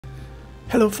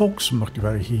Hello folks,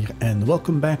 Mortuari here and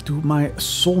welcome back to my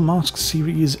Soulmask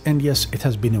series. And yes, it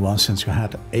has been a while since you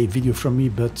had a video from me,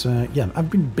 but yeah, I've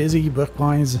been busy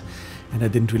work-wise and I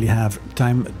didn't really have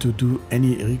time to do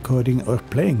any recording or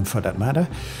playing for that matter.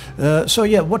 So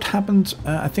yeah, what happened,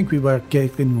 I think we were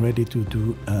getting ready to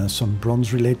do some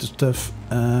bronze related stuff.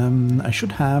 I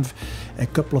should have a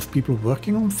couple of people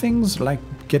working on things like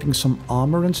getting some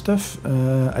armor and stuff.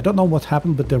 I don't know what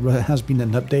happened, but there has been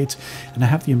an update and I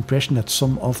have the impression that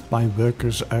some of my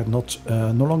workers are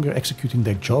no longer executing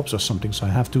their jobs or something, so I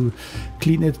have to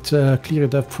clear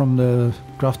it up from the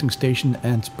crafting station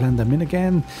and plan them in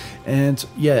again. And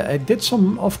yeah, I did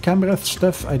some off-camera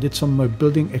stuff. I did some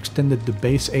building, extended the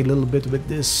base a little bit with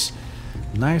this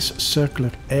nice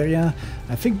circular area.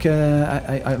 I think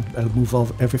I'll move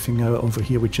off everything over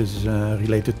here which is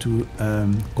related to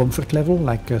comfort level,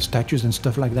 like statues and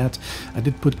stuff like that. I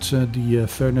did put the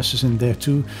furnaces in there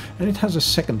too, and it has a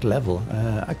second level.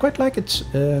 I quite like it.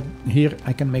 Here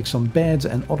I can make some beds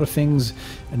and other things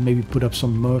and maybe put up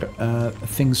some more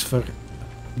things for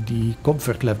the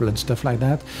comfort level and stuff like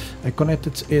that. I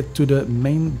connected it to the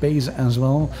main base as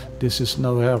well. This is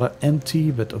now rather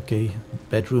empty, but okay,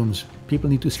 bedrooms, people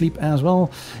need to sleep as well.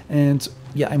 And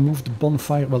yeah, I moved the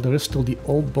bonfire. Well, there is still the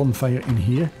old bonfire in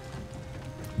here,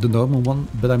 the normal one,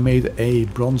 but I made a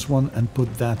bronze one and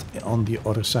put that on the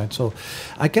other side, so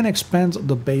I can expand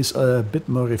the base a bit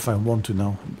more if I want to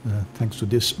now, thanks to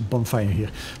this bonfire here.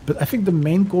 But I think the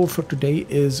main goal for today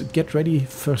is get ready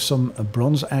for some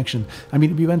bronze action. I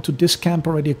mean, we went to this camp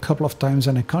already a couple of times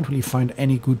and I can't really find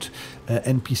any good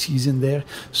NPCs in there,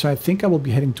 so I think I will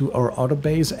be heading to our other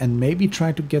base and maybe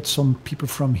try to get some people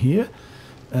from here.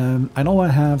 I know I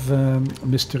have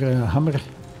Mr.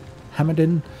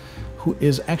 Hammerdin, who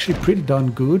is actually pretty darn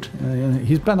good.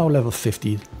 He's by now level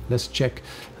 50. Let's check.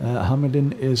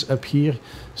 Hammerdin is up here,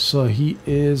 so he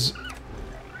is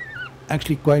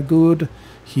actually quite good.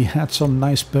 He had some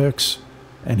nice perks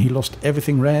and he lost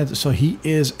everything red, so he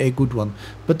is a good one.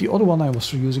 But the other one I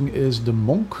was using is the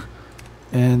monk,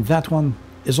 and that one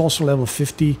is also level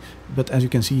 50, but as you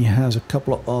can see he has a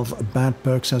couple of bad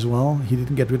perks as well. He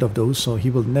didn't get rid of those, so he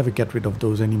will never get rid of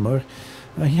those anymore.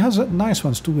 He has nice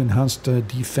ones too: enhanced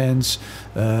defense,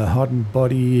 hardened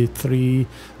body 3,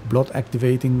 blood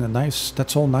activating, nice.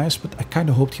 That's all nice, but I kind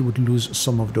of hoped he would lose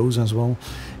some of those as well.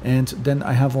 And then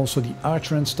I have also the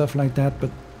archer and stuff like that, but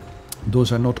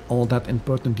those are not all that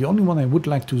important. The only one I would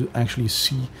like to actually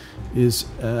see is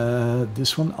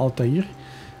this one, Altair.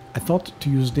 I thought to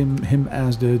use him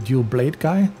as the dual blade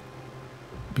guy,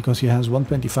 because he has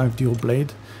 125 dual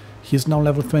blade. He is now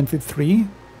level 23,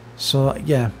 so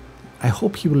yeah, I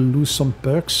hope he will lose some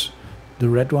perks, the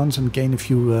red ones, and gain a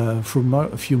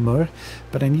few more,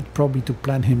 but I need probably to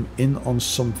plan him in on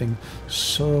something.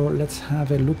 So let's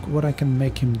have a look what I can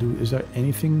make him do. Is there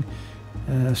anything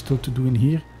still to do in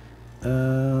here?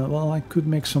 Well, I could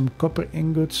make some copper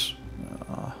ingots,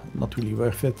 not really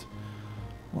worth it.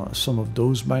 Well, some of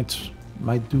those might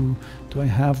do. Do I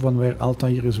have one where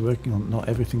Altair is working on? No,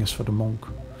 everything is for the monk.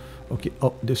 Okay,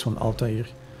 oh, this one, Altair.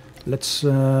 Let's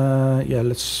yeah,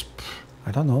 let's,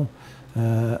 I don't know,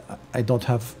 I don't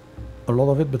have a lot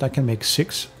of it, but I can make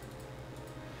 6.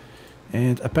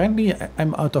 And apparently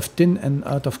I'm out of tin and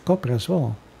out of copper as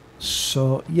well,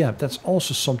 so yeah, that's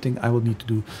also something I will need to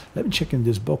do. Let me check in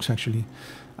this box. Actually,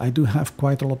 I do have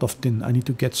quite a lot of tin. I need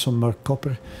to get some more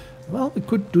copper. Well, we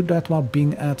could do that while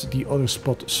being at the other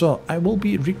spot. So I will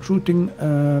be recruiting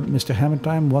Mr.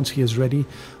 Hammertime once he is ready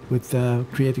with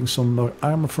creating some more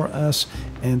armor for us,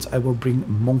 and I will bring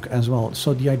Monk as well.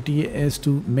 So the idea is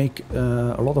to make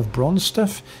a lot of bronze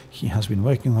stuff. He has been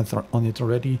working on it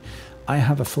already. I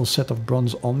have a full set of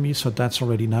bronze on me, so that's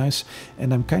already nice,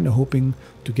 and I'm kind of hoping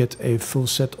to get a full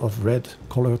set of red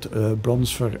colored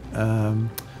bronze for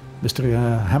Mr.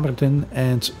 Hammerdin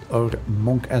and our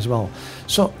monk as well.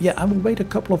 So yeah, I will wait a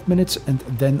couple of minutes and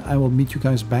then I will meet you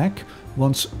guys back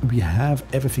once we have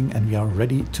everything and we are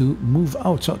ready to move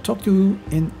out. So I'll talk to you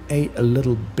in a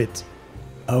little bit.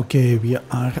 Okay, we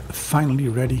are finally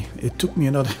ready. It took me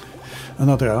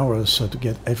another hour or so to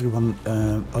get everyone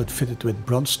outfitted with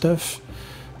bronze stuff.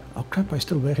 Oh crap, I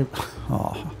still wear it.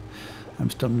 Oh, I'm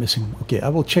still missing. Okay, I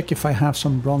will check if I have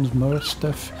some bronze more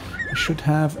stuff. I should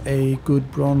have a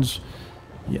good bronze.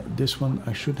 Yeah, this one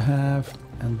I should have.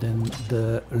 And then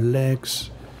the legs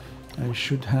I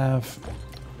should have.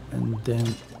 And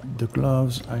then the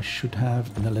gloves I should have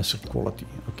in a lesser quality.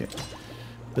 Okay.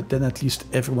 But then at least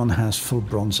everyone has full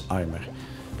bronze armor.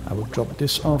 I will drop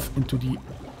this off into the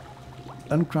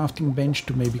uncrafting bench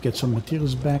to maybe get some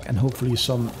materials back and hopefully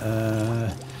some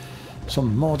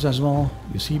mods as well.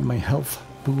 You see my health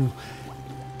pool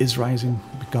is rising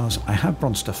because I have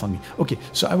bronze stuff on me. Okay,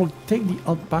 so I will take the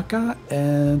alpaca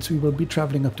and we will be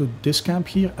traveling up to this camp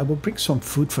here. I will bring some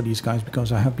food for these guys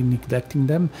because I have been neglecting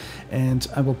them, and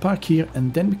I will park here,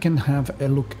 and then we can have a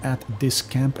look at this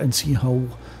camp and see how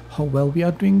well we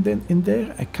are doing then in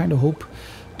there. I kind of hope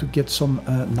to get some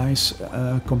nice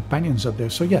companions up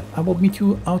there. So yeah, I will meet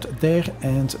you out there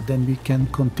and then we can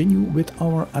continue with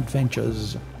our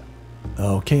adventures.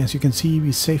 Okay, as you can see,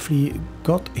 we safely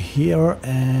got here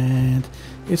and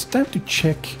it's time to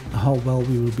check how well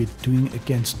we will be doing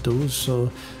against those.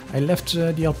 So I left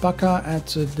the alpaca at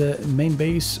the main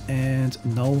base, and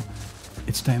now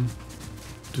it's time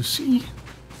to see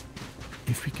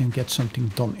if we can get something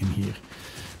done in here.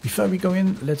 Before we go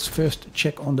in, let's first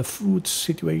check on the food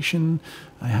situation.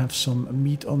 I have some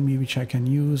meat on me which I can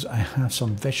use. I have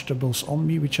some vegetables on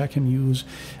me which I can use.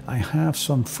 I have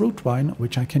some fruit wine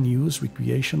which I can use,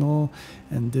 recreational.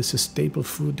 And this is staple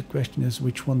food. The question is,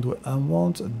 which one do I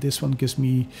want? This one gives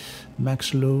me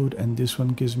max load, and this one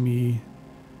gives me...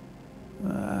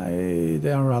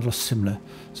 they are rather similar.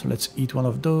 So let's eat one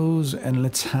of those, and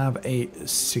let's have a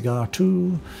cigar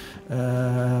too.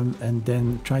 And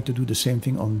then try to do the same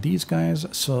thing on these guys.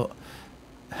 So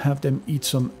have them eat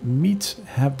some meat,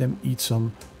 have them eat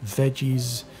some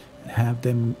veggies, have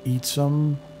them eat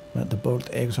some... well, the boiled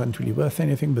eggs aren't really worth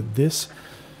anything, but this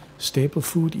staple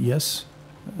food, yes.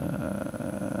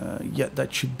 Yeah,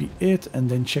 that should be it. And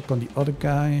then check on the other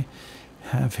guy,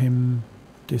 have him...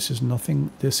 this is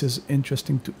nothing. This is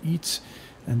interesting to eat.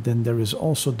 And then there is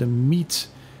also the meat,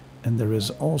 and there is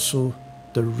also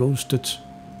the roasted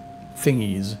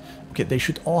thingies. Okay, they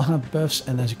should all have buffs,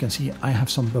 and as you can see, I have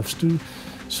some buffs too.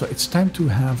 So it's time to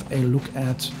have a look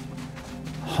at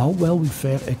how well we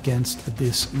fare against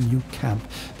this new camp.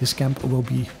 This camp will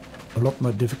be a lot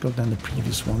more difficult than the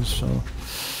previous ones, so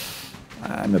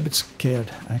I'm a bit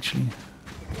scared actually.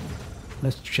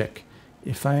 Let's check.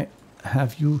 If I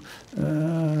have you,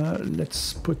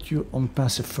 let's put you on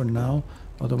passive for now,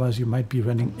 otherwise you might be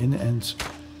running in and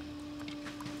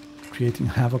creating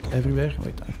havoc everywhere.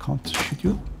 Wait, I can't shoot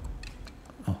you.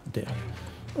 Oh, there.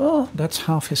 Oh, that's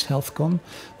half his health gone.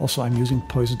 Also, I'm using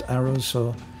poisoned arrows,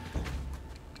 so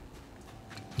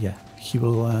yeah, he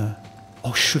will...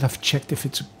 oh, should have checked if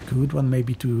it's a good one,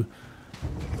 maybe to...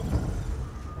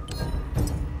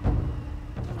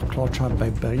 Claw Triber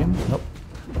Barbarian. Nope.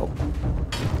 Oh.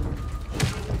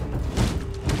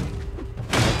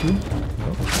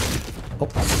 Oh,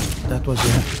 that was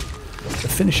a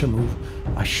finisher move.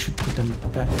 I should put them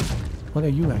back. What are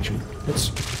you actually? Let's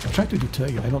try to deter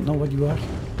you. I don't know what you are.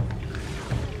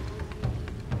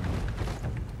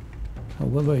 Oh,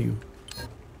 what were you?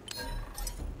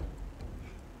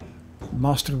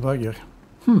 Master Warrior.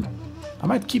 I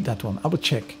might keep that one. I will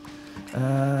check.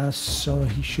 So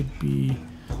he should be...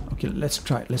 okay, let's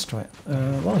try.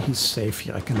 Well, he's safe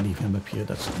here. I can leave him up here.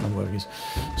 That's no worries.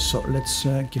 So let's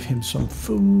give him some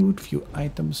food, few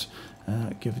items.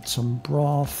 Give it some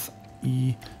broth.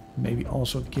 Maybe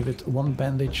also give it one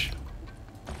bandage.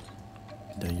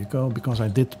 There you go. Because I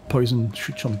did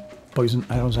shoot some poison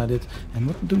arrows at it. And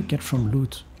what do we get from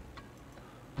loot?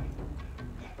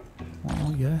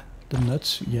 Oh yeah, the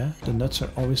nuts. Yeah, the nuts are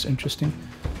always interesting.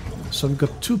 So we've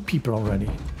got 2 people already.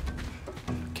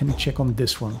 Can we check on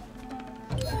this one?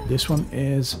 This one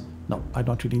is... no, I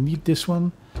don't really need this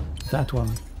one. That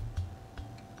one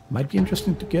might be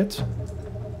interesting to get.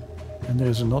 And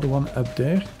there's another one up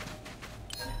there.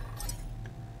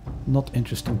 Not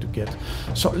interesting to get.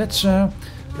 So let's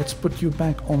put you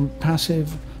back on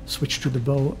passive. Switch to the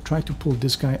bow. Try to pull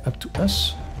this guy up to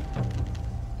us.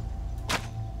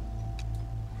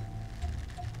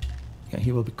 Yeah,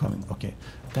 he will be coming. Okay,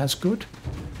 that's good.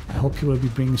 I hope he will be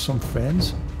bringing some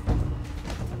friends.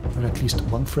 Or at least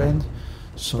one friend.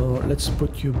 So let's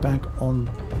put you back on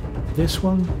this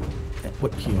one.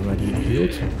 What, he already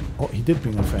healed? Oh, he did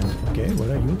bring a friend. Okay,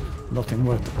 where are you? Nothing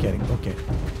worth getting. Okay.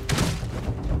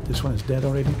 This one is dead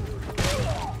already.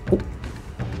 Oh.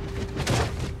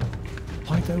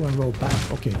 Why do I roll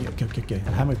back? Okay, okay.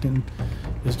 Hamilton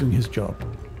is doing his job.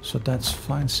 So that's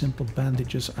fine. Simple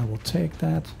bandages. I will take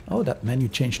that. Oh, that menu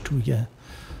changed too. Yeah.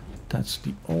 That's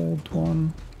the old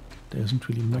one. There isn't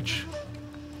really much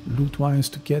loot-wise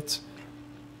to get.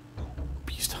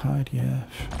 Beast hide, yeah.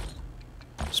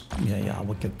 Yeah, I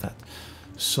will get that.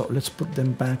 So let's put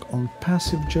them back on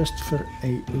passive just for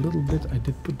a little bit. I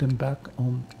did put them back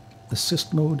on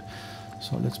assist mode.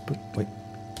 So let's put... wait.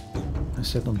 I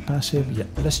said on passive. Yeah,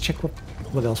 let's check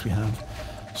what else we have.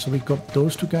 So we got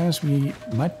those 2 guys. We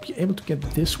might be able to get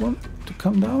this one to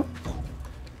come down.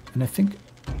 And I think...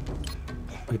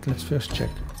 wait, let's first check.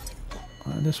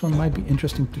 This one might be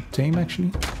interesting to tame,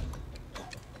 actually.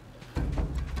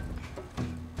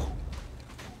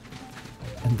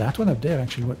 And that one up there,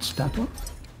 actually, what's that one?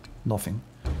 Nothing.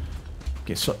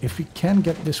 Okay, so if we can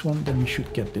get this one, then we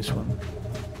should get this one.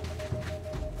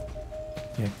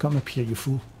 Yeah, come up here, you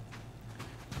fool.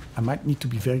 I might need to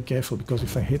be very careful, because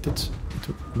if I hit it,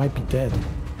 it might be dead.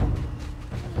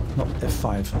 Not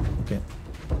F5, okay.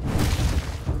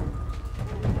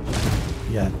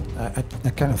 Yeah, I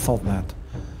kind of thought that.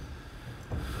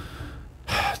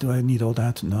 Do I need all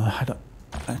that? No, I don't.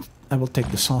 I will take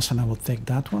the sauce and I will take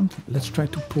that one. Let's try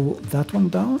to pull that one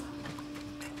down.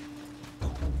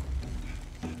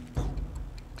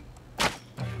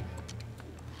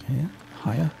 Yeah,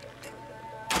 higher.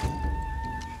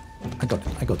 I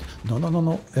got it.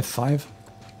 No, F5.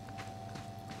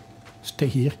 Stay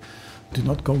here. Do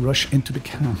not go rush into the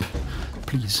camp,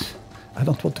 please. I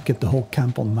don't want to get the whole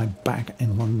camp on my back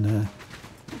in one...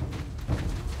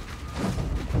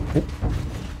 Oh,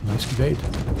 nice evade.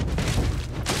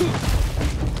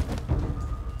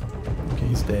 Okay,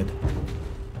 he's dead.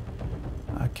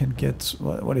 I can get...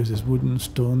 What is this? Wooden,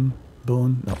 stone,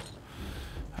 bone? No.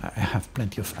 I have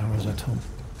plenty of arrows at home.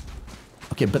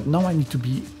 Okay, but now I need to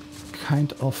be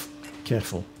kind of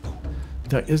careful.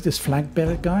 There is this flag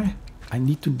bearer guy. I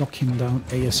need to knock him down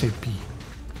ASAP.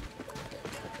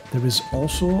 There is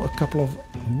also a couple of...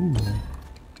 Ooh.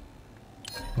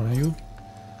 What are you?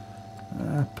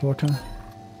 Porter.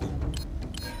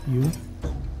 You.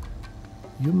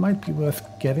 You might be worth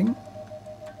getting.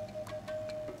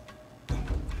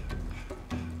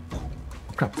 Oh,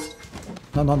 crap.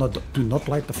 No, do not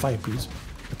light the fire, please.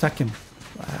 Attack him.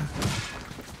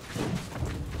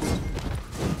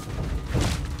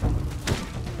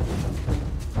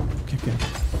 Okay.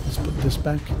 Let's put this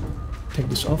back. Take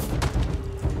this off.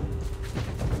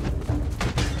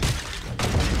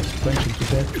 Punch him to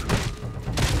death.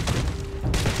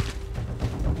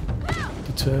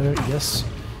 Deter, yes.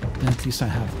 And at least I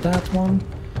have that one.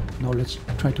 Now let's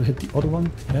try to hit the other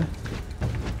one. Yeah.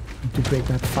 Need to break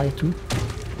that fire too.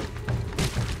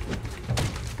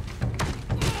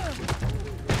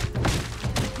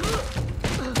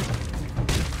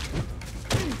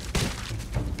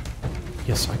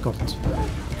 Yes, I got it.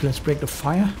 Okay, let's break the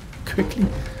fire quickly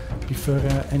before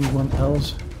anyone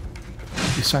else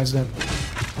decides that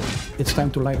it's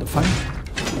time to light the fire.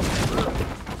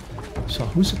 So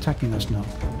who's attacking us now?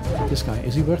 This guy.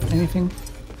 Is he worth anything?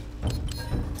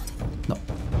 No,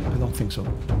 I don't think so.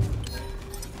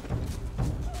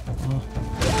 Oh.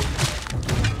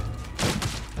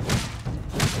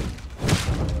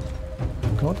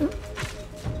 Got him.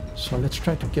 So let's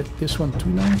try to get this one too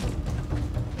now.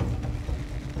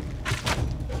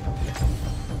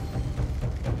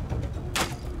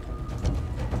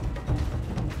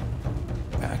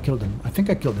 Killed him. I think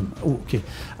I killed him. Oh, okay.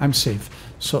 I'm safe.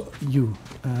 So you,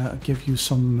 give you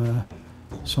some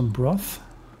broth.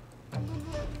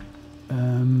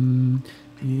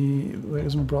 Where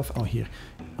is my broth? Oh, here.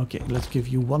 Okay, let's give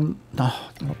you one. No,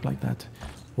 not like that.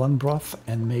 One broth,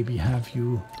 and maybe have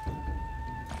you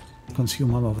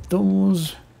consume one of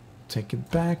those. Take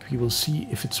it back. We will see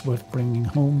if it's worth bringing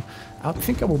home. I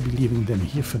think I will be leaving them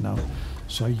here for now.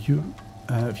 So you,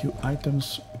 a few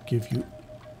items. Give you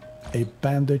a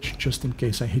bandage just in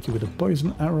case I hit you with a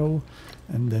poison arrow,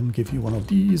 and then give you one of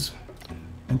these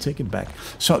and take it back.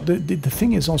 So the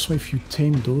thing is also, if you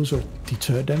tame those or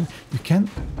deter them, you can...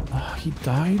 Oh, he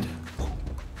died.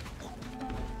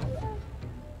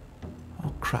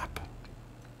 Oh crap.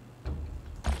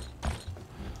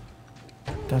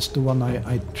 That's the one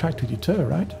I tried to deter,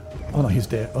 right? Oh no, he's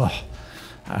there. Oh,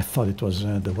 I thought it was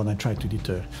the one I tried to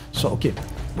deter. So, okay,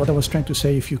 what I was trying to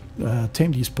say, if you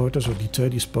tame these porters or deter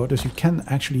these porters, you can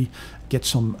actually get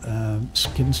some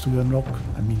skins to unlock.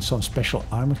 I mean, some special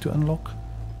armor to unlock.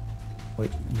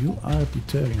 Wait, you are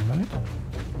deterring, right?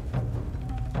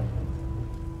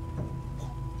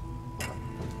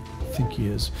 I think he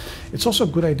is. It's also a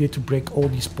good idea to break all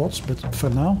these pots, but for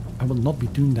now, I will not be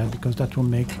doing that because that will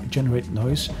generate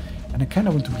noise. And I kind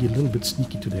of want to be a little bit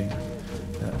sneaky today.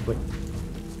 Wait.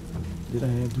 Did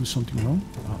I do something wrong?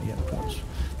 Oh, yeah, perhaps.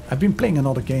 I've been playing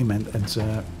another game and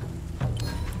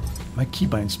my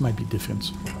keybinds might be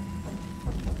different.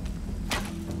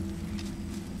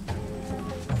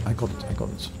 I got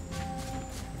it.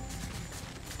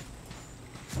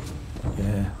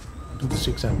 Yeah, do the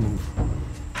zigzag move.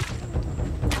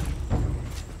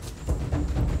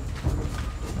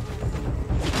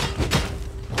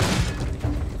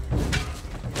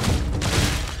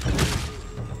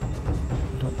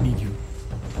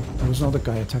 There's another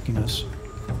guy attacking us.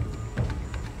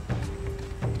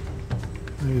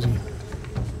 Where is he?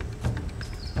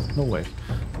 No way.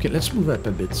 Okay, let's move up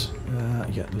a bit.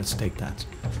 Yeah, let's take that.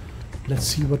 Let's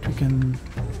see what we can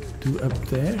do up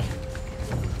there.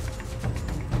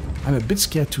 I'm a bit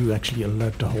scared to actually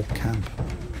alert the whole camp.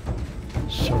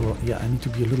 So yeah, I need to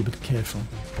be a little bit careful.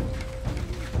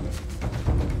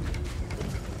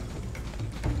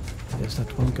 There's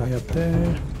that one guy up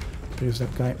there. There's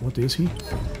that guy. What is he?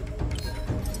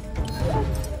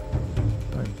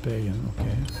 Barbarian,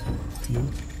 okay.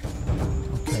 View.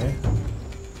 Okay.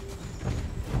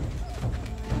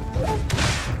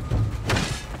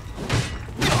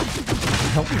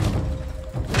 Help me.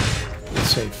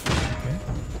 It's safe.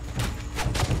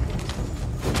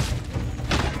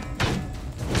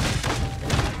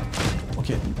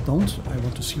 Okay. Okay, don't. I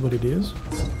want to see what it is.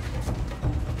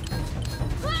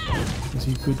 Is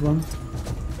he a good one?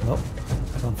 No,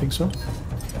 I don't think so.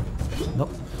 No.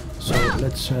 So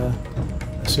let's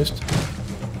assist.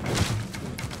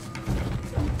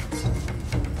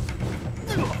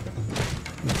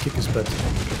 Kick his butt.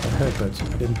 Or her butt.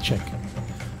 I didn't check.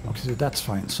 Okay, so that's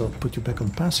fine. So put you back on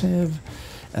passive.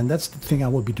 And that's the thing I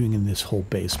will be doing in this whole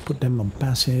base. Put them on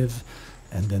passive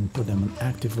and then put them on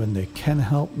active when they can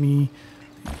help me.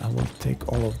 I will take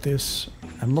all of this.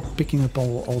 I'm not picking up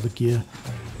all the gear.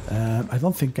 I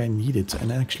don't think I need it.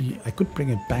 And actually, I could bring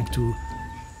it back to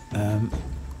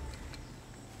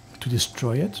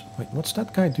destroy it. Wait, what's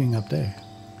that guy doing up there?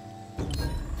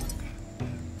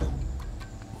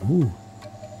 Ooh,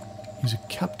 he's a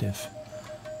captive.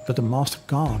 But a master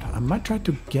guard. I might try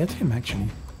to get him actually.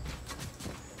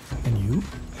 And you?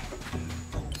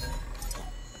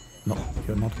 No,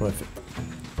 you're not worth it.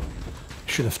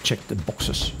 Should have checked the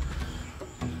boxes.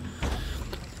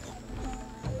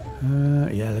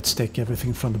 Yeah, let's take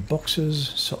everything from the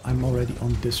boxes. So I'm already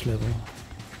on this level.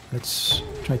 Let's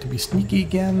try to be sneaky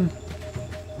again.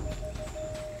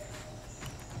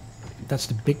 That's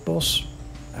the big boss.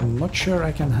 I'm not sure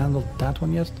I can handle that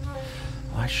one yet.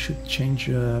 I should change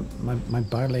my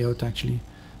bar layout actually.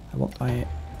 I want my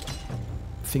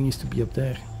thingies to be up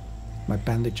there. My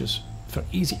bandages. For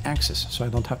easy access, so I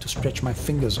don't have to stretch my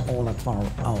fingers all that far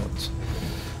out.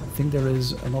 I think there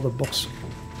is another box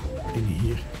in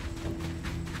here.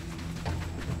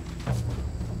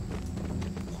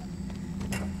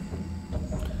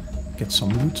 Get some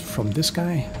loot from this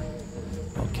guy.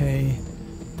 Okay.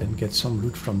 Then get some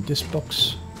loot from this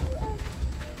box.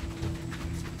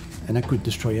 And I could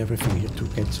destroy everything here to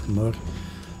get more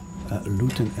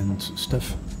loot and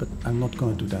stuff, but I'm not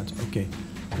going to do that. Okay,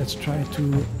 let's try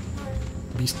to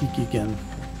be sneaky again.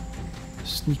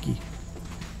 Sneaky.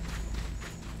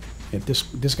 Yeah,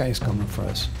 this guy is coming for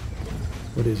us.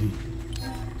 What is he?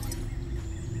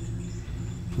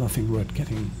 Nothing worth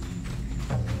getting.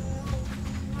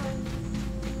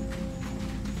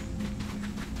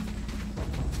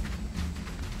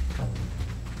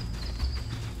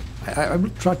 I will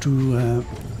try to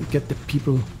get the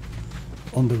people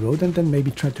on the road and then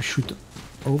maybe try to shoot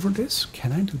over this.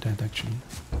 Can I do that actually?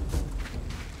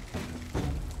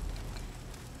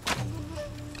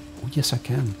 Oh yes, I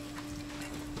can.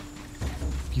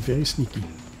 Be very sneaky.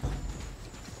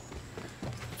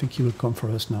 I think he will come for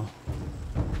us now.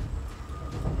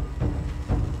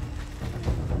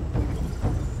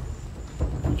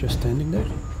 You're just standing there?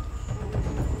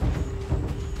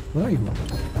 Where are you?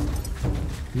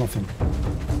 Nothing.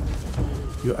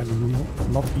 You are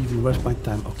not even worth my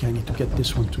time. Okay, I need to get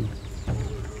this one too.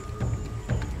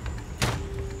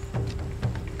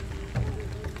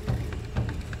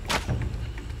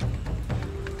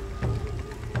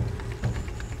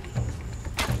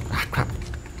 Ah, crap.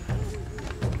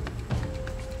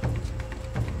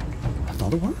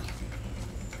 Another one?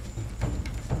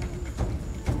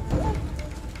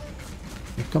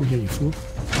 Hey, come here, you fool.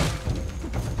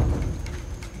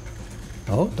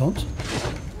 Oh, don't.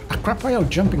 Ah, crap, why are you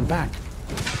jumping back?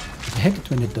 I hate it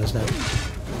when it does that.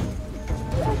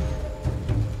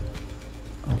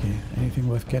 Okay, anything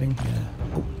worth getting? Yeah.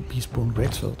 Oh, Beastbone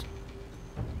Greatsword.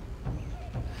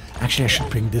 Actually, I should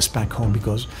bring this back home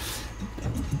because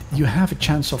you have a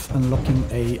chance of unlocking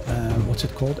a, what's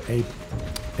it called? A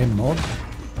mod.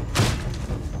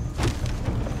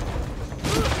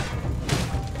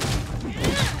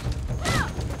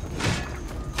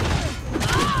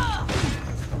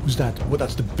 Who's that? Oh,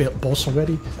 that's the boss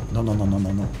already? No, no, no, no,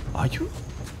 no, no. Are you?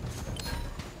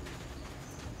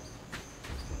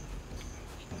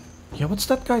 Yeah, what's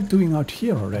that guy doing out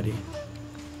here already?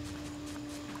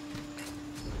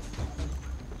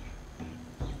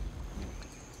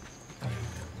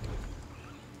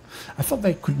 I thought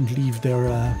they couldn't leave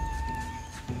their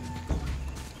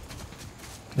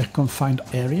confined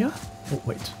area. Oh,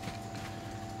 wait.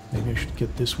 Maybe I should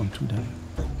get this one too then.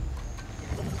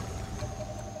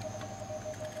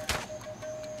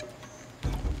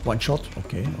 One shot.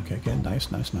 Okay, okay, okay.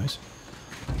 Nice, nice, nice.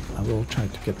 I will try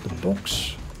to get the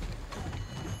box.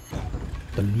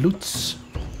 The loots.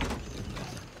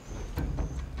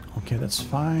 Okay, that's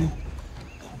fine.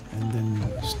 And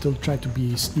then still try to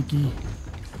be sneaky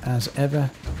as ever.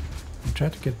 And try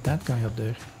to get that guy up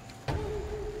there.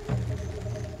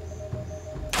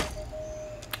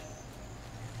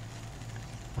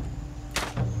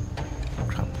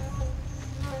 Crap.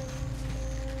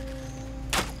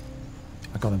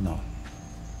 I got him now.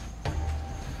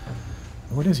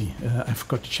 What is he? I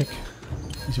forgot to check.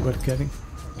 Is he worth getting?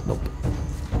 Nope.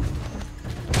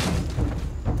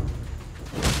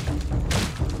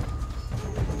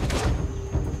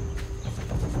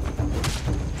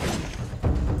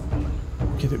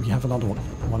 Okay, we have another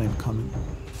one incoming.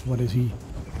 What is he?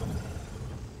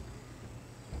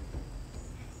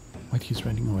 Wait, he's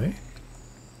running away?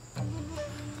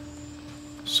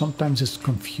 Sometimes it's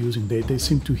confusing. They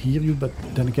seem to hear you, but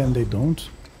then again they don't.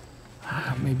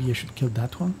 Maybe I should kill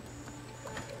that one.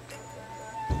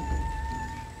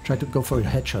 Try to go for a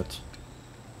headshot.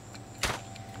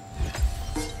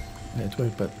 Yeah, it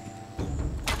worked, but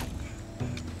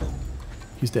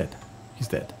he's dead. He's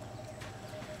dead.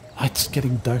 Oh, it's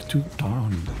getting dark too.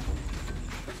 Darn.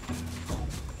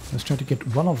 Let's try to get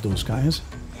one of those guys.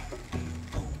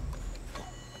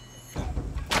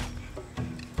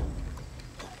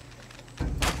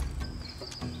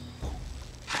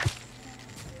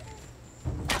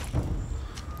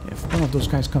 If one of those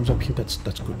guys comes up here, that's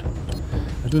good.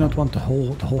 I do not want the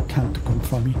whole camp to come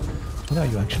from me. What are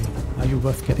you actually? Are you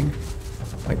worth getting?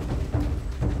 Wait.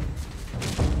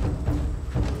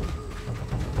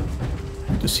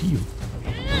 I need to see you.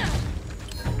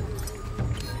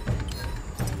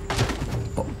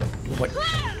 Oh, wait.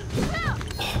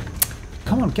 Oh,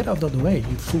 come on, get out of the way,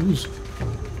 you fools.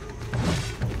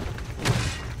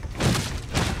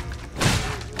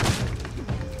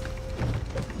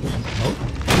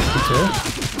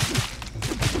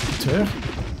 Deter.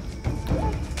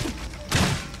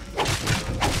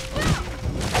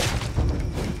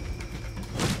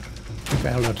 I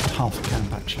alerted half the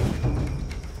camp actually.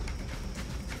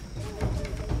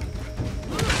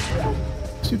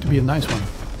 Seemed to be a nice one.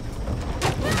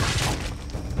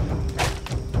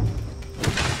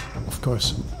 Of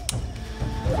course.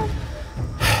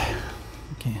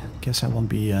 Okay, guess I won't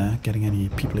be getting any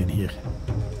people in here.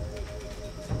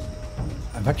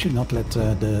 I've actually not let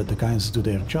the guys do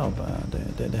their job.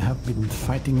 They have been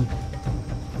fighting.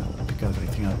 I'll pick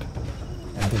everything out.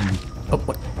 And then, oh,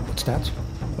 what's that?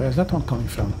 Where is that one coming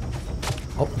from?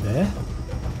 Oh, there?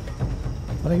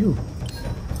 What are you?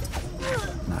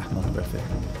 Nah, not worth it.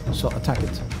 So attack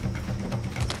it.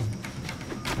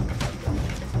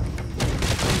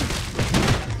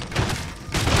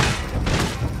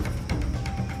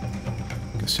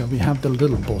 Okay, so we have the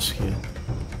little boss here.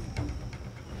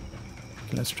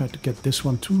 Let's try to get this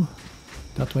one too.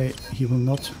 That way he will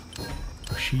not...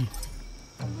 Or she.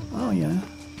 Oh yeah.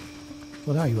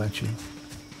 What are you actually?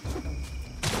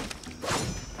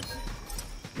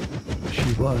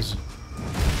 She was.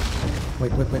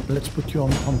 Wait, let's put you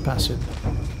on passive.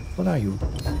 What are you?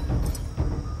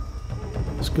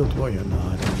 Skilled warrior? No,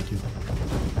 I don't need you.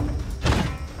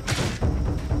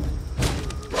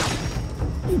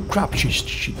 Oh crap,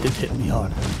 she did hit me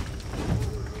hard.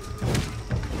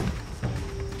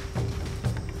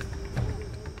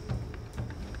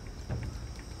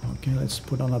 Okay, let's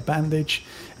put on a bandage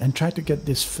and try to get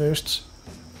this first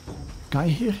guy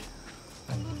here.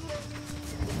 Oh,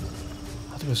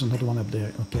 there was another one up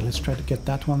there. Okay, let's try to get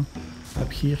that one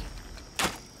up here.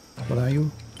 What are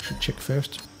you? Should check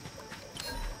first.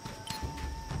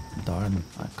 Darn,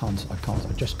 I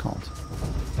just can't.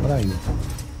 What are you?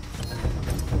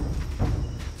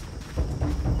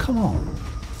 Come on.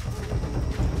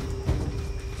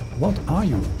 What are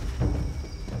you?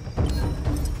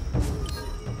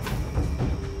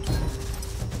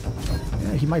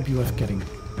 He might be worth getting.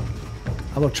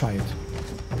 I will try it.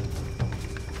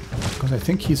 Because I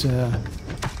think he's a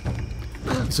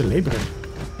laborer.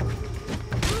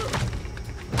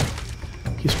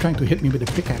 He's trying to hit me with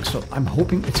a pickaxe, so I'm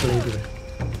hoping it's a laborer.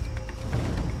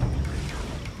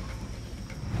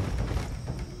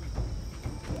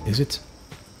 Is it?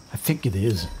 I think it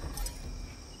is.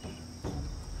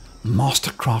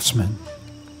 Master craftsman.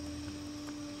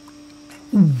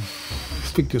 Ooh.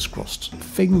 Fingers crossed.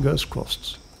 Fingers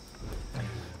crossed.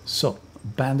 So,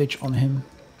 bandage on him.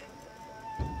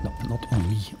 No, not on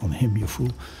me. On him, you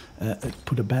fool.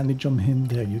 Put a bandage on him.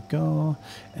 There you go.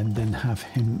 And then have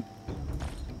him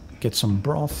get some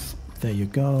broth. There you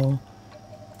go.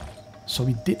 So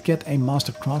we did get a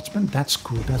Master Craftsman. That's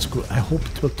cool, that's cool. I hope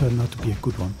it will turn out to be a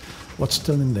good one. What's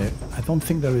still in there? I don't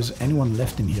think there is anyone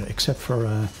left in here except for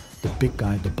the big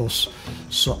guy, the boss.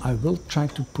 So I will try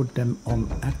to put them on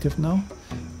active now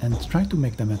and try to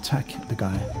make them attack the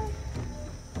guy.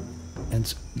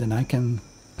 And then I can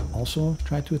also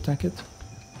try to attack it.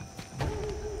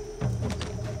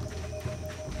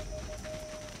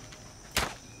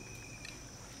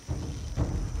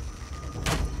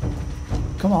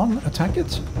 Come on, attack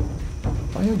it.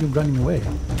 Why are you running away?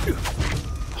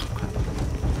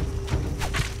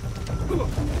 Oh, crap.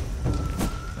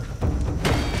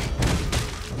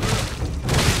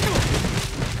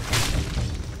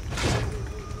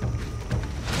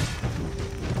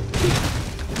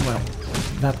 Well,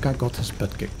 that guy got his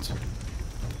butt kicked.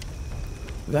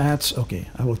 That's okay.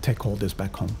 I will take all this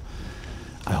back home.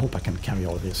 I hope I can carry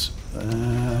all this.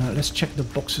 Let's check the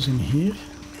boxes in here.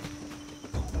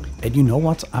 And you know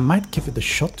what? I might give it a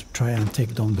shot to try and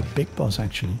take down the big boss,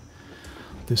 actually.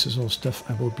 This is all stuff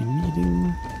I will be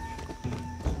needing.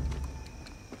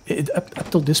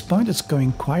 Up till this point, it's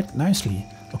going quite nicely.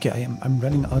 Okay, I'm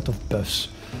running out of buffs.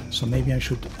 So maybe I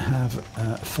should have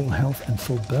full health and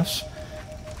full buffs.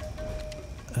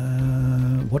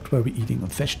 What were we eating?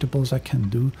 Vegetables I can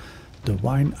do. The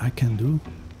wine I can do.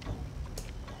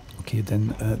 Okay,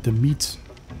 then the meat.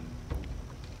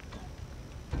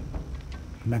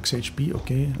 Max HP,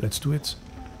 okay, let's do it.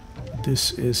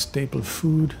 This is staple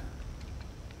food.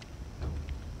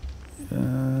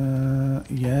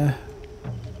 Yeah.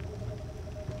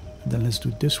 Then let's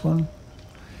do this one.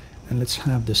 And let's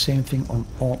have the same thing on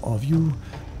all of you.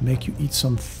 Make you eat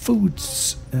some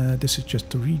foods. This is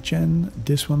just to regen.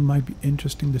 This one might be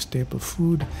interesting, the staple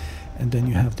food. And then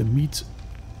you have the meat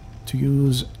to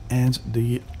use and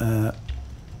the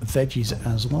veggies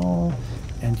as well.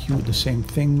 And you the same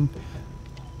thing.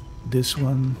 This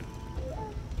one,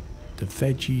 the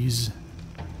veggies,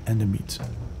 and the meat.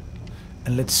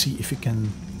 And let's see if we can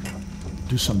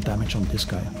do some damage on this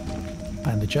guy.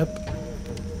 Bandage up.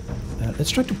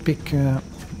 Let's try to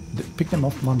pick them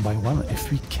off one by one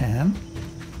if we can.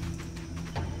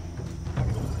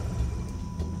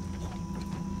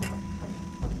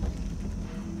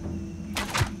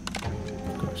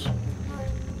 Of course.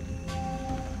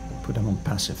 Put them on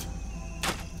passive.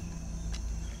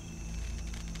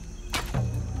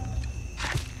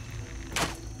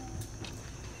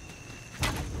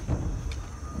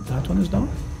 That one is down.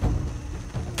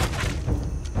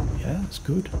 Yeah, it's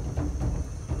good.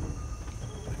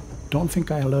 Don't think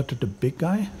I alerted the big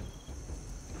guy.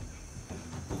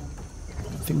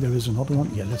 I think there is another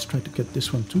one. Yeah, let's try to get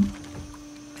this one too.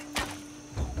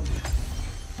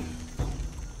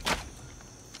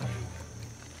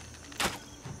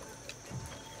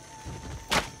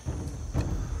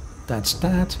 That's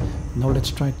that. Now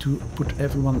let's try to put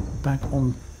everyone back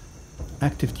on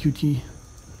active duty.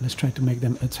 Let's try to make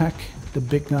them attack the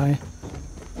big guy.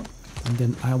 And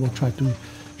then I will try to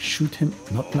shoot him.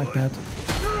 Not like that.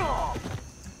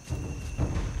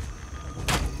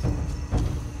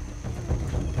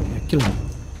 Yeah, kill him.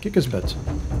 Kick his butt.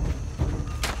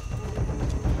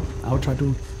 I'll try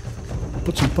to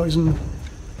put some poison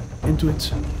into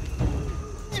it.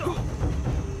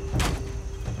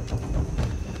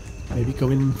 Maybe go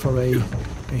in for a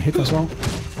hit as well.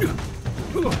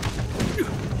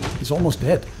 He's almost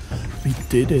dead. We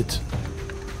did it.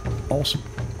 Awesome,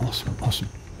 awesome, awesome.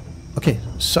 Okay,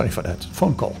 sorry for that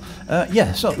phone call.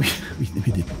 Yeah, so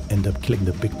we did end up killing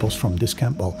the big boss from this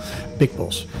camp. Well, big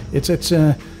boss. It's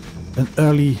an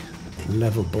early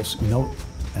level boss, you know.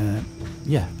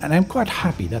 Yeah, and I'm quite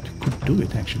happy that we could do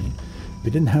it actually.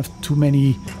 We didn't have too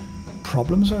many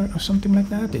problems or something like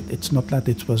that. It's not that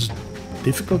it was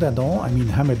difficult at all. I mean,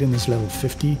 Hammerdin is level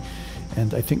 50,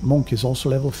 and I think Monk is also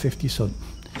level 50, so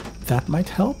that might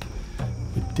help.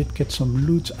 We did get some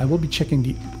loot. I will be checking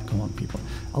the... Come on, people.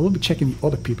 I will be checking the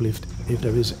other people if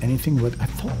there is anything worth... I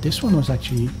thought this one was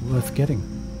actually worth getting.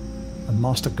 A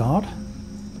Master Guard.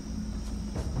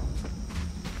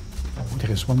 Oh,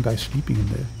 there is one guy sleeping in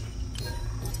there.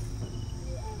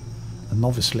 A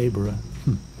Novice Laborer.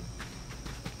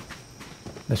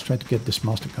 Let's try to get this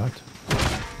Master Guard.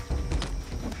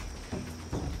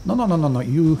 No, no, no, no, no.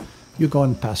 You go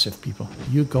on passive, people.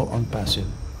 You go on passive.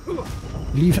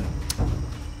 Leave him.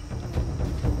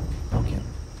 Okay.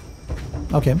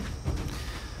 Okay.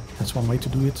 That's one way to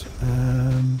do it.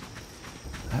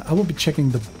 I will be checking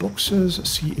the boxes,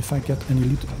 see if I get any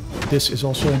loot. This is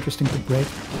also interesting to break.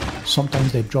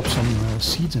 Sometimes they drop some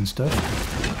seeds and stuff.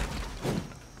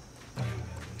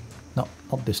 No,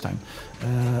 not this time.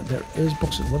 There is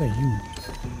boxes. What are you?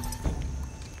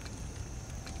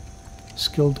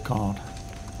 Skilled card.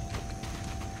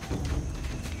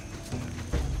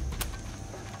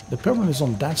 The problem is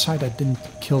on that side I didn't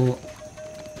kill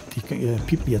the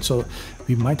people yet, so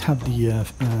we might have the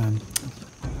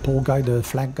pole guy, the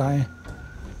flag guy,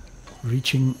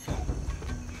 reaching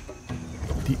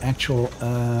the actual,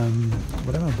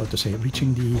 what am I about to say,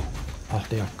 reaching the, oh,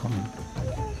 they are coming,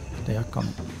 they are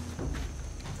coming.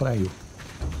 What are you?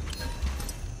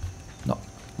 No,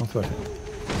 not worth it.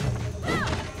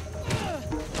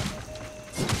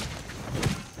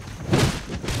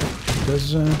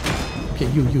 Does, okay,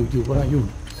 you, what are you?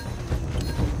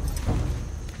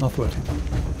 Not worth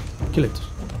it. Kill it.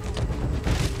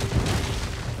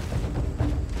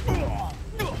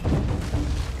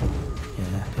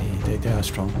 Yeah, they are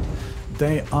strong.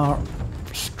 They are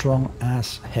strong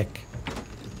as heck.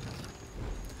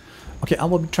 Okay, I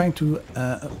will be trying to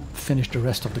finish the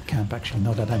rest of the camp actually,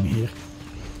 now that I'm here.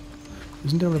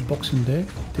 Isn't there a box in there?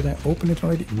 Did I open it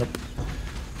already? Nope.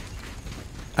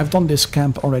 I've done this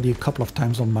camp already a couple of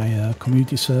times on my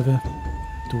community server,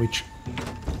 to which,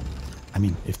 I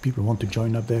mean, if people want to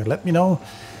join up there, let me know,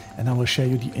 and I will share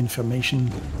you the information.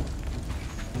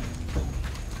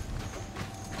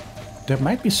 There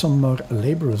might be some more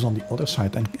laborers on the other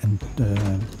side and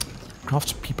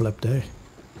craftspeople up there.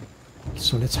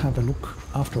 So let's have a look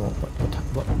after all.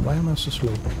 Why am I so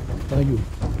slow? What are you?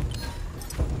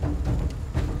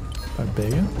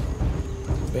 Barbarian?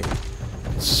 Wait.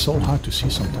 It's so hard to see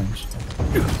sometimes.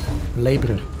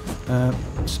 Laborer.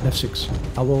 F6.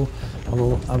 I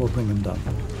will bring him down.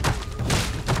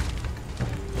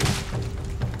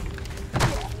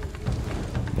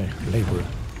 There, laborer.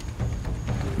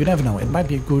 You never know. It might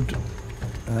be a good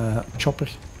chopper,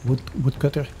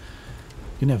 woodcutter.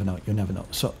 You never know. You never know.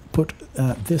 So put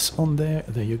this on there.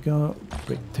 There you go.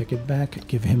 Take it back.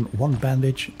 Give him one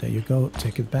bandage. There you go.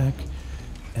 Take it back.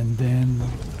 And then.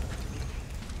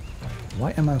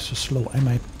 Why am I so slow? Am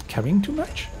I carrying too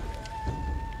much?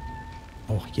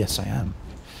 Oh, yes, I am.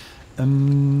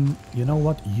 You know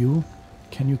what?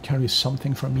 Can you carry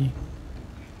something for me?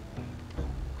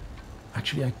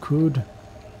 Actually, I could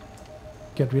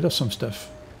get rid of some stuff.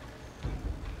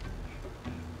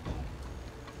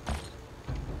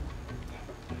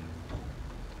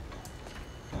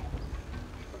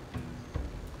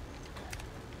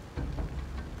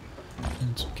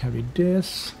 And carry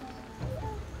this.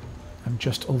 I'm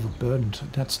just overburdened.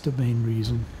 That's the main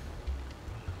reason.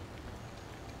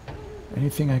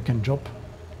 Anything I can drop?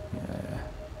 Yeah.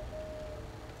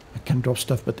 I can drop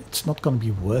stuff, but it's not going to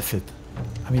be worth it.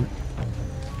 I mean,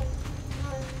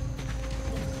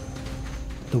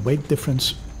 the weight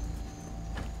difference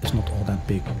is not all that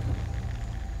big.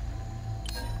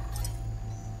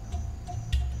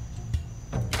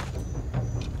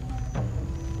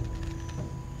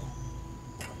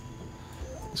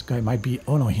 This guy might be...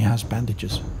 Oh no, he has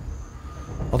bandages.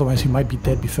 Otherwise he might be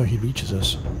dead before he reaches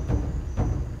us.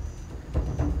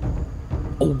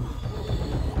 Oh!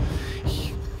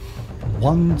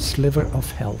 One sliver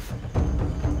of health.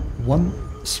 One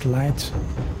slight...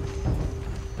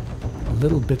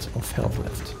 little bit of health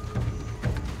left.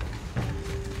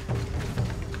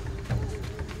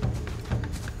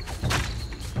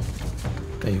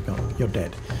 There you go. You're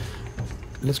dead.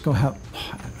 Let's go have...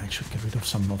 I should get rid of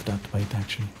some of that weight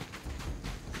actually.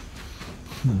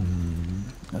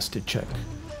 Let's check.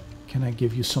 Can I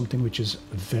give you something which is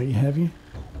very heavy?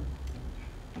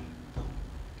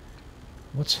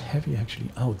 What's heavy actually?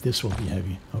 Oh, this will be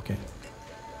heavy. Okay.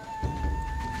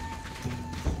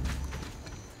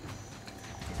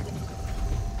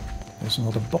 There's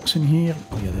another box in here.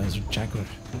 Oh yeah, there's a jaguar.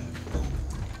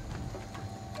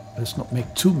 Let's not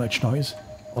make too much noise,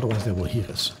 otherwise they will hear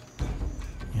us.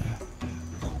 Yeah.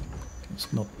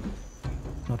 It's not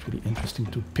really interesting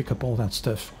to pick up all that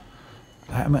stuff.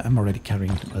 I'm already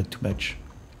carrying too much.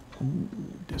 Ooh,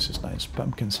 this is nice.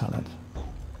 Pumpkin salad.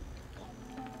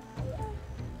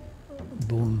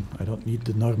 Bone. I don't need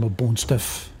the normal bone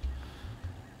stuff.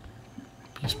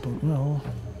 Peace bone. Well.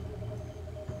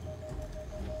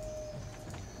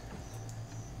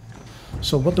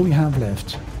 So what do we have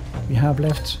left? We have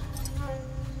left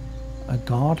a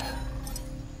guard,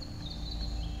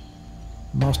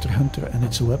 master hunter, and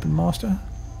it's a weapon master.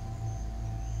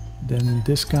 Then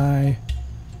this guy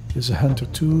is a hunter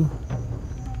too.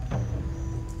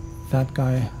 That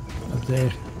guy up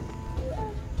there,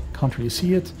 can't really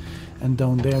see it. And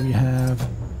down there we have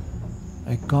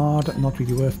a guard, not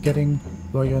really worth getting.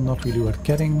 Warrior, not really worth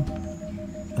getting.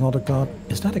 Another guard.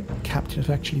 Is that a captive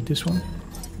actually, this one?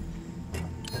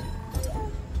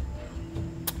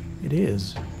 It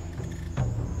is.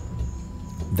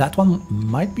 That one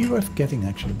might be worth getting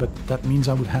actually, but that means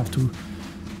I would have to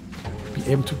be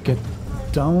able to get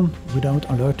down without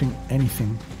alerting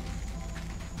anything.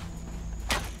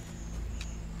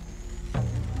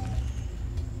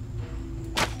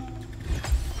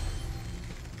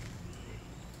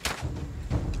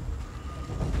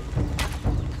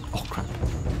 Oh crap.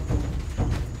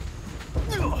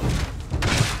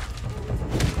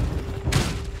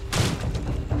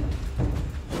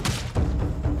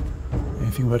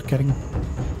 Anything worth getting?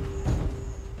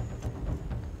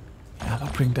 Yeah,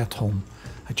 I'll bring that home.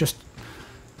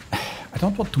 I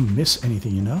don't want to miss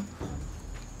anything, you know?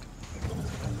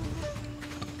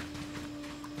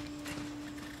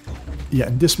 Yeah,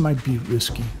 and this might be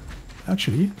risky.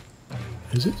 Actually,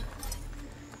 is it?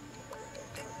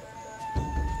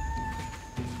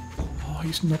 Oh,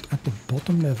 he's not at the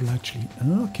bottom level, actually.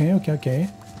 Okay, okay, okay.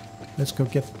 Let's go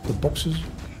get the boxes.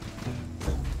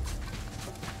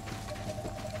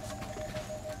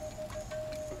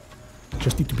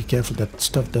 Just need to be careful that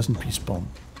stuff doesn't respawn.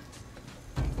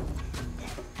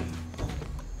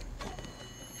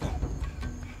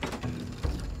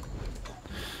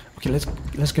 Okay,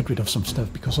 let's get rid of some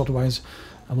stuff, because otherwise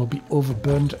I will be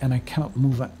overburdened and I cannot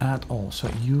move at all. So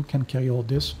you can carry all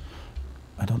this.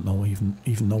 I don't know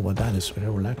even know what that is.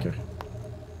 Heel lekker.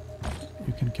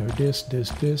 You can carry this.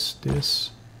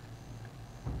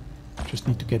 Just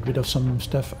need to get rid of some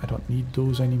stuff. I don't need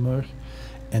those anymore.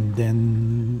 And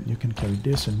then you can carry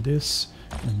this and this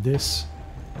and this.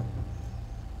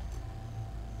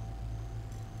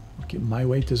 Okay, my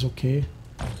weight is okay.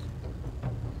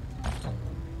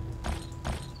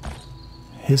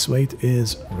 His weight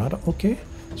is rather okay,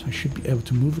 so I should be able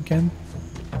to move again.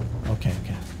 Okay,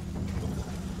 okay.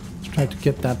 Let's try to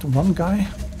get that one guy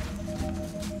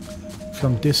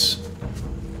from this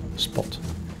spot.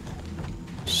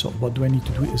 So what do I need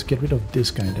to do is get rid of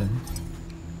this guy then.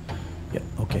 Yeah,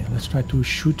 okay, let's try to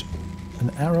shoot an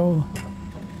arrow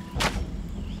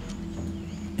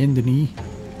in the knee.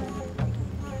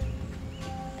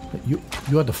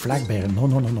 You are the flag bearer. No,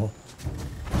 no, no, no.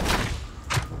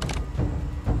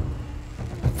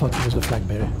 I thought he was the flag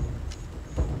bearer.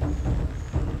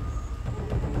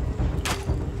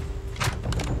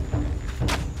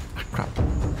 Ah, crap.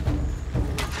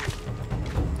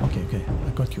 Okay, okay, I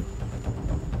got you.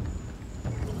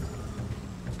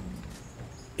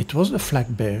 It was the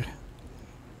flag bearer.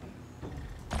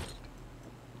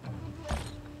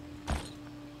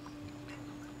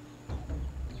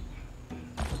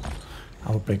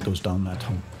 I'll break those down at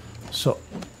home. So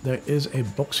there is a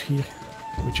box here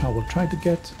which I will try to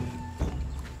get.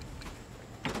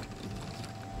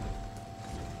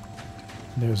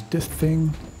 There's this thing.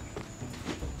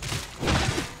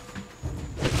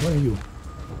 Where are you?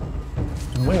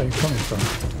 And where are you coming from?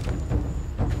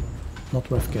 Not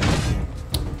worth getting.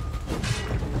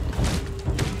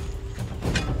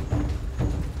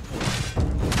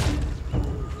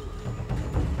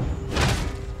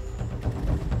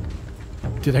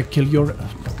 Did I kill your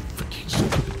freaking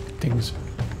stupid things?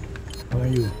 Where are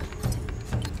you?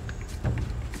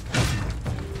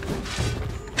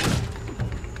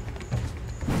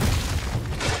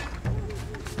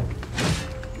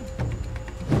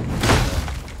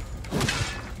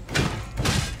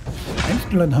 I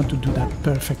need to learn how to do that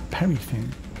perfect parry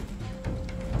thing.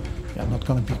 Yeah, I'm not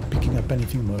gonna be picking up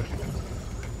anything more.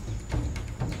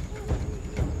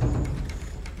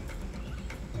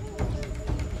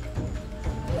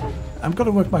 I'm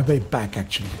gonna work my way back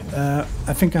actually.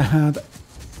 I think I had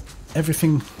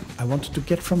everything I wanted to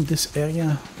get from this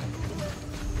area.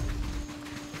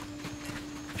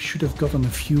 I should have gotten a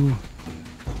few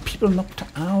people knocked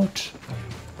out.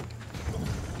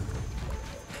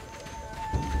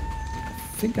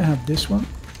 I think I have this one.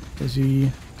 Is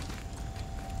he...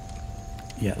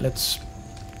 Yeah, let's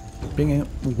bring him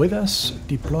with us.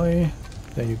 Deploy.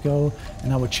 There you go.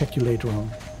 And I will check you later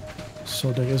on.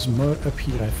 So there is more up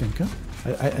here, I think. Huh?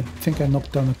 I think I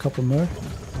knocked down a couple more.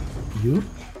 You?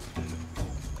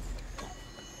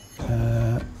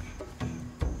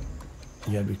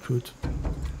 Yeah, recruit.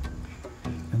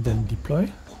 And then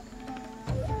deploy.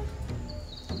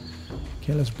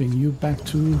 Okay, let's bring you back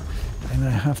too. And I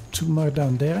have two more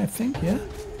down there, I think, yeah?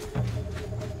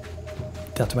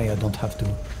 That way I don't have to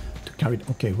carry it.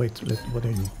 Okay, wait, what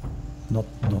are you? No.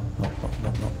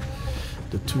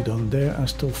 The two down there are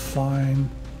still fine.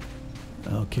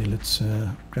 Okay, let's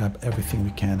grab everything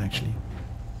we can actually.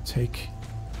 Take.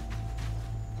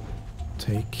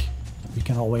 We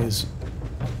can always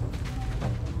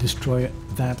destroy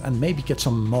that and maybe get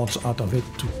some mods out of it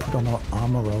to put on our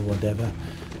armor or whatever.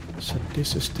 So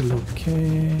this is still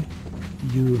okay.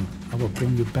 I will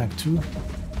bring you back too.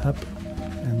 Up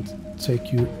and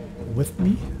take you with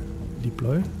me.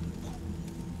 Deploy.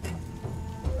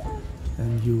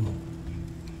 And you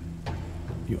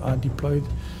are deployed.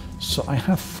 So I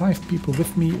have 5 people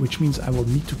with me, which means I will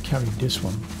need to carry this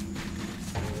one.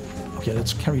 Okay,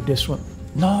 let's carry this one.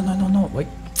 No, wait.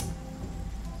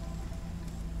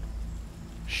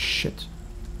 Shit.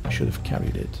 I should have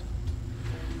carried it.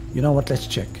 You know what, let's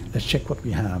check. Let's check what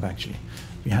we have, actually.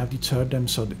 We have deterred them,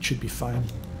 so that should be fine.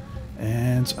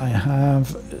 And I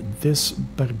have this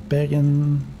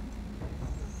barbarian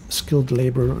skilled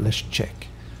labor. Let's check.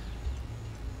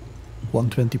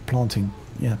 120 planting.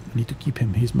 Yeah, I need to keep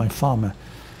him. He's my farmer.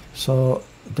 So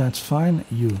that's fine.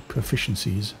 You,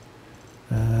 proficiencies.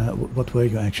 What were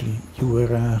you actually? You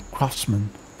were a craftsman.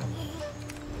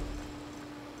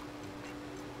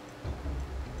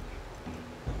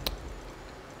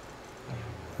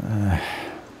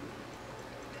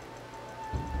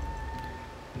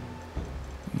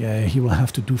 Yeah, he will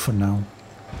have to do for now.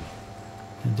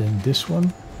 And then this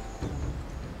one.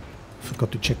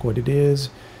 Forgot to check what it is.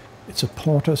 It's a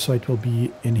porter, so it will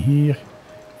be in here.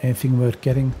 Anything worth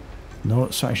getting? No,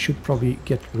 so I should probably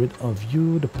get rid of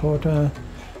you, the porter.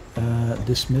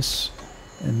 Dismiss.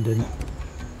 And then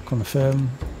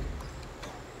confirm.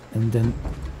 And then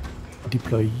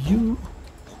deploy you.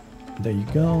 There you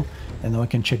go. And now I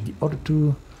can check the other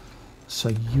 2. So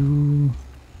you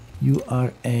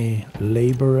are a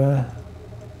laborer.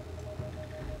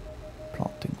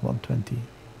 Planting 120.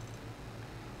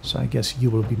 So I guess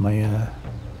you will be my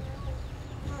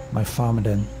my farmer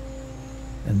then.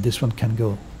 And this one can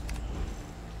go.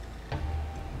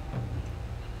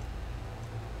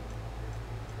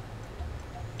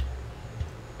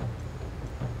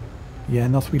 Yeah,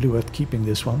 not really worth keeping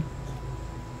this one.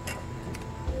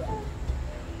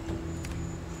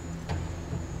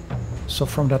 So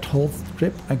from that whole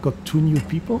trip I got 2 new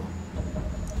people.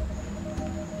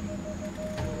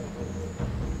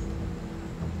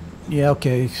 Yeah,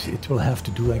 okay, it will have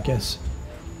to do, I guess.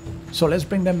 So let's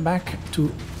bring them back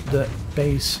to the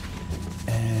base.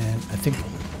 And I think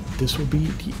this will be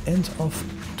the end of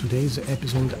today's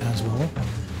episode as well.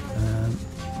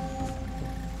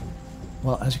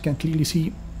 Well, as you can clearly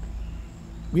see,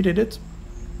 we did it.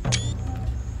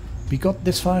 We got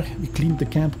this far, we cleaned the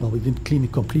camp. Well, we didn't clean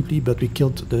it completely, but we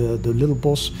killed the little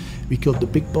boss, we killed the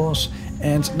big boss,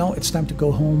 and now it's time to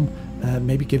go home,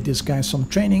 maybe give this guy some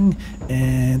training,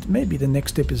 and maybe the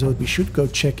next episode we should go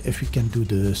check if we can do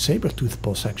the saber-tooth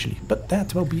boss actually. But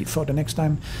that will be for the next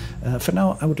time. For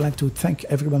now, I would like to thank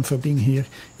everyone for being here.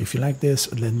 If you like this,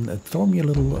 then throw me a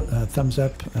little thumbs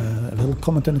up, a little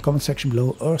comment in the comment section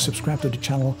below, or subscribe to the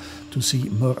channel to see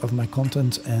more of my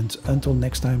content. And until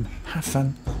next time, have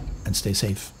fun and stay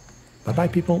safe. Bye bye,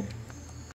 people.